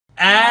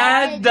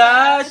Add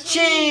the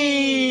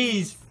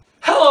cheese!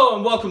 Hello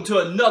and welcome to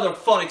another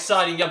fun,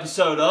 exciting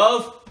episode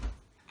of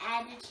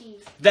Add the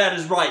cheese. That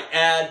is right,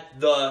 add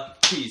the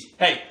cheese.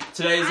 Hey,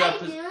 today's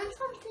episode. Are you doing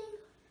something?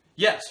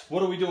 Yes,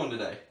 what are we doing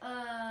today?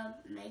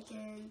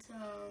 Making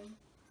some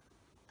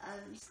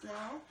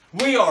slime.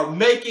 We are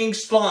making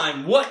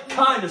slime. What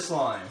kind of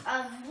slime?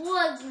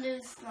 Wood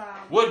glue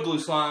slime. Wood glue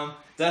slime.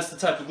 That's the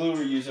type of glue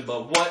we're using,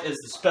 but what is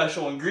the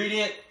special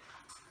ingredient?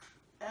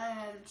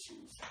 Cheese.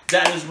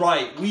 That is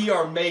right. We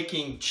are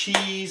making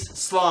cheese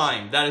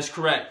slime. That is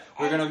correct.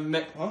 We're gonna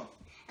make. Huh?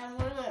 And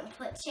we're gonna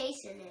put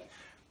Chase in it.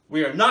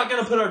 We are not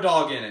gonna put our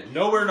dog in it.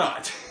 No, we're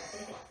not.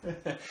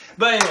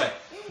 But anyway,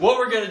 what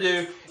we're gonna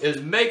do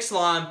is make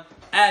slime,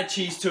 add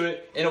cheese to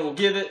it, and it will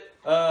give it,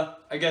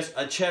 I guess,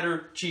 a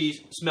cheddar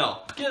cheese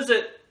smell. Gives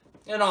it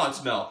an odd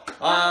smell.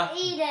 Don't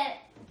eat it.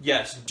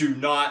 Yes, do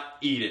not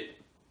eat it.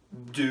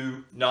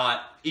 Do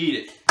not eat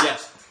it.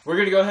 Yes, we're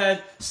gonna go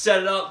ahead,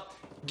 set it up,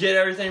 get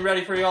everything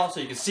ready for y'all so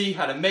you can see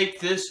how to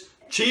make this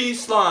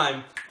cheese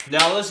slime.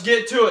 Now let's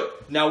get to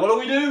it. Now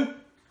what do?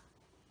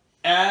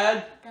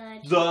 Add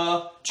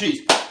the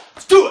cheese.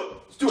 Let's do it.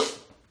 Let's do it.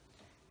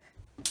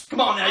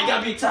 Come on now, you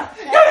gotta be excited.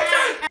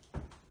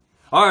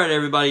 Alright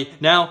everybody,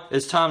 now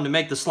it's time to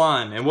make the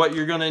slime. And what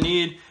you're gonna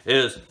need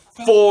is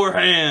 4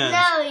 hands,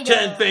 No, you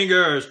 10 don't.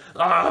 fingers.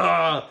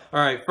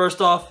 Alright, first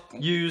off,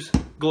 use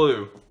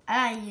glue.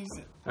 I use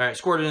it. Alright,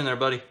 squirt it in there,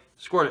 buddy.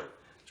 Squirt it.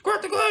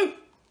 Squirt the glue.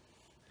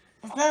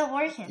 It's not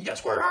working. You gotta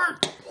squirt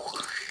hard.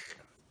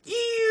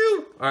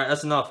 Ew. Alright,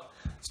 that's enough.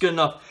 It's good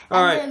enough.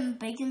 Alright. I'm doing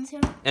bacon too.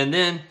 And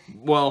then,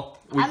 well,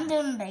 I'm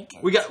doing bacon.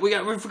 we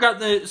forgot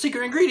the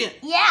secret ingredient.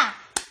 Yeah.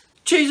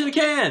 Cheese in a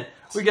can.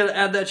 We gotta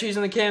add that cheese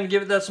in the can to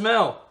give it that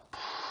smell.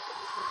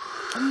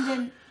 And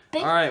then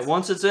bacon. Alright,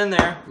 once it's in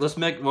there, let's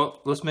mix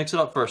it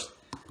up first.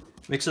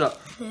 Mix it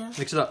up. Yeah.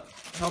 Mix it up.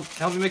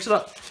 Help me mix it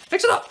up.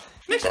 Mix it up.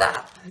 Mix it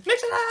up.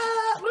 Mix it up.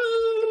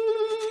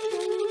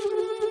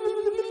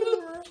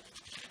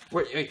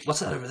 Wait, what's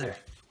that over there?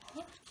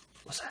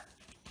 What's that?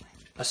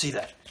 I see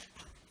that.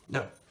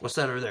 No, what's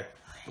that over there?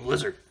 A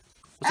lizard.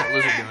 What's that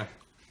lizard doing?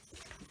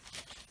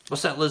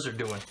 What's that lizard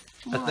doing?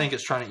 What? I think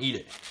it's trying to eat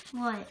it.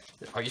 What?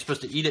 Are you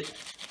supposed to eat it?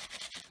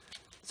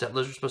 Is that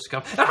lizard supposed to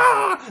come? It's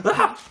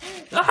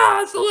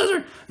the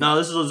lizard! No,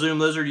 this is a Zoom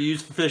lizard you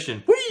use for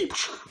fishing. Whee!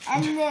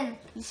 And then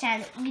he's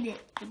trying to eat it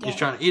again. He's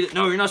trying to eat it.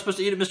 No, you're not supposed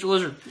to eat it, Mr.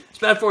 Lizard. It's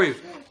bad for you.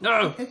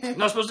 No, you're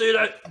not supposed to eat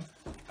it.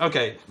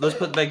 Okay, let's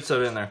put the baking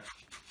soda in there.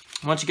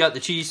 Once you got the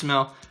cheese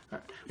smell,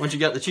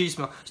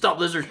 stop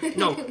lizard.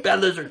 No,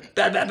 bad lizard.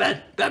 Bad.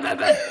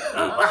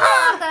 All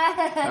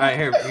right,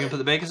 here, you gonna put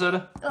the baking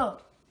soda? Oh.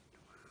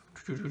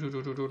 The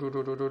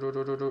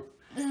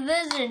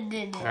lizard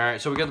did it. All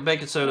right, so we got the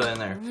baking soda in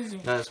there.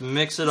 Now let's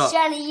mix it up. He's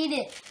trying to eat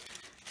it.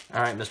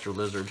 All right, Mr.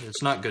 Lizard,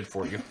 it's not good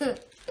for you.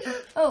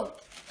 Oh.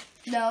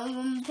 Now I'm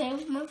going to play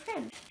with my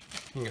friend.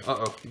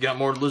 Uh-oh, you got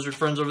more lizard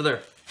friends over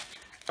there.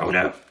 Oh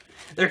no,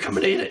 they're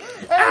coming to eat it.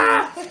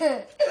 Ah!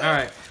 All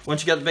right,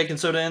 once you got the baking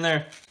soda in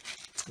there,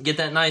 get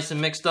that nice and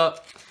mixed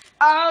up.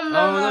 Oh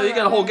no, you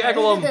got a whole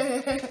gaggle of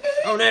them.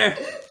 Oh, there.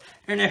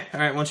 All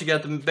right, once you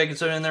got the baking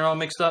soda in there all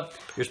mixed up,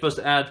 you're supposed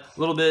to add a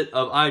little bit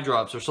of eye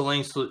drops or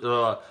saline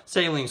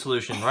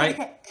solution,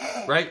 right?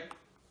 Right?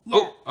 Yeah.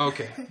 Oh,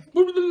 okay.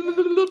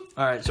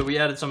 All right, so we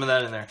added some of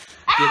that in there.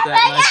 Get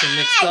that nice and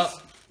mixed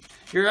up.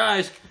 Your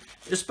eyes.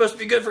 It's supposed to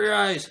be good for your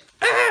eyes.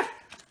 Ah!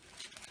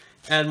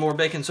 Add more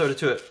baking soda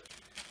to it.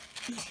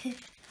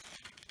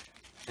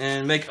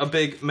 And make a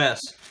big mess.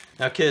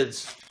 Now,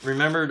 kids,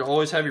 remember to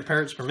always have your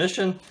parents'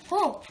 permission.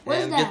 Oh,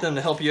 and get them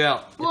to help you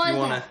out if you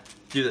want to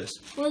do this.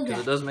 What is because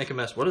that? it doesn't make a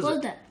mess. What is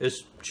it? That?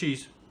 It's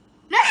cheese.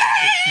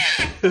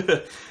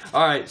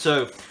 Alright,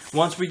 so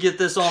once we get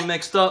this all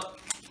mixed up,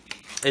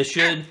 it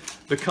should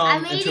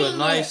become into a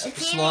nice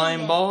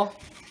slime ball.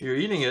 You're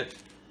eating it?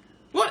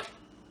 What?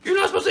 You're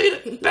not supposed to eat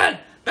it. Bad.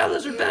 Bad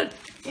lizard, bad.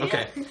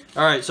 Okay.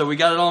 Alright, so we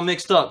got it all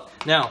mixed up.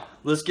 Now,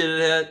 let's get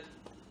it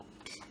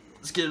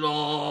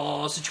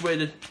all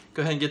situated.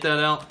 Go ahead and get that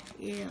out.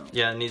 Yeah.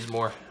 Yeah, it needs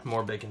more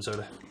baking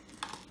soda.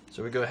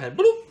 So we go ahead,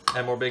 bloop,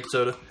 add more baking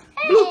soda.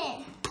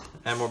 Bloop,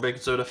 add more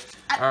baking soda.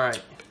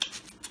 Alright.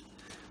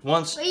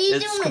 Once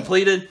it's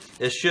completed,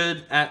 it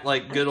should act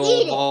like good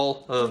old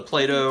ball of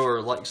Play-Doh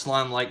or like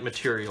slime-like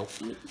material.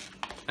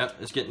 Yep,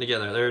 it's getting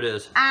together. There it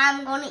is.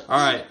 I'm going to eat it.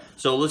 Alright,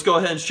 so let's go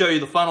ahead and show you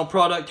the final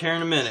product here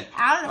in a minute.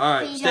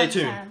 Alright, stay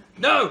tuned.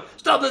 No!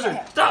 Stop, lizard!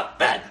 Stop!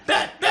 Bad!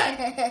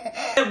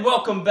 And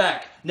welcome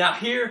back. Now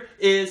here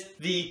is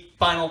the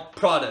final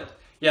product.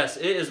 Yes,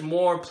 it is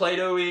more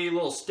Play-Doh-y, a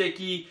little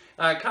sticky,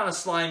 kind of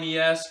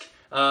slimy-esque.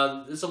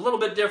 It's a little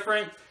bit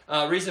different.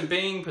 Reason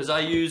being, because I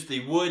use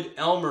the wood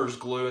Elmer's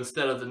glue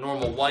instead of the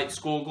normal white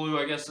school glue,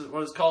 I guess is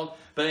what it's called.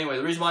 But anyway,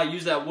 the reason why I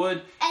use that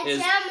wood is...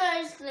 It's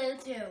Elmer's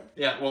glue too.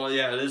 Yeah, well,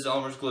 yeah, it is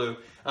Elmer's glue.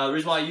 The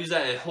reason why I use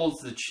that, it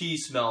holds the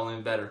cheese smell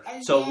in better.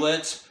 And so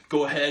let's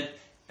go ahead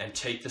and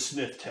take the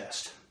sniff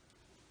test.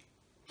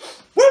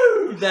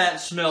 Woo!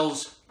 That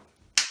smells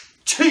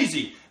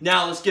cheesy.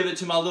 Now let's give it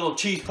to my little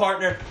cheese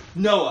partner,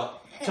 Noah.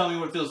 Tell me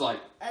what it feels like.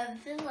 I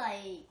feel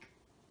like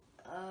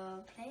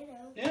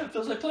It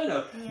feels like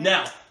Play-Doh. Yeah.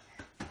 Now,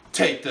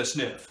 take the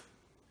sniff.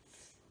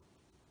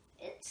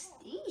 It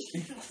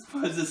stinks.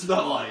 What does it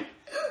smell like?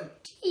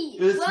 Cheese.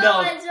 It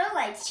smells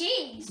like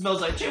cheese. It smells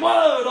like cheese.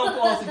 Whoa, don't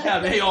fall off the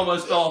cabinet. He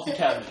almost fell off the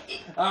cabinet.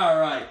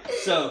 Alright,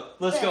 so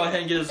let's go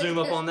ahead and get a zoom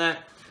up on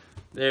that.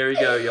 There we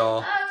go,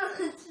 y'all.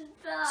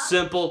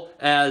 Simple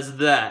as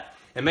that.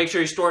 And make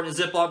sure you store it in a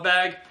Ziploc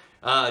bag.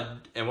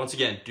 And once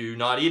again, do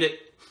not eat it.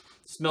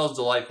 It smells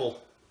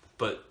delightful,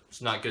 but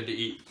it's not good to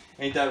eat.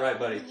 Ain't that right,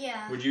 buddy?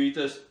 Yeah. Would you eat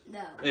this?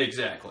 No.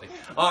 Exactly.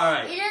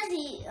 Alright.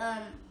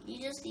 You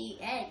just eat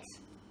eggs.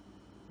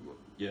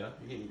 Yeah,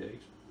 you can eat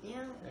eggs.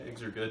 Yeah.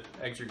 Eggs are good.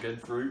 Eggs are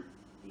good. Fruit,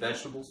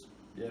 vegetables.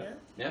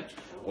 Yeah.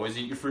 Always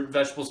eat your fruit and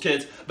vegetables,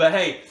 kids. But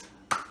hey,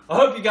 I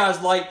hope you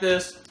guys like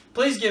this.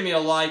 Please give me a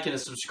like and a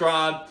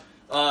subscribe.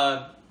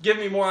 Give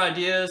me more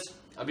ideas.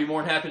 I'd be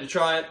more than happy to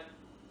try it.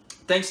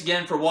 Thanks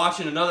again for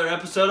watching another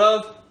episode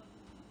of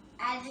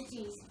Add the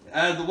cheese.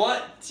 Add the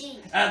what? Cheese.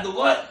 Add the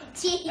what?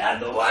 Cheese. Add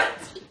the what?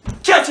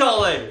 Catch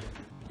y'all later.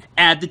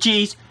 Add the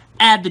cheese.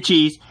 Add the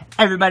cheese.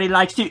 Everybody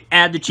likes to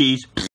add the cheese.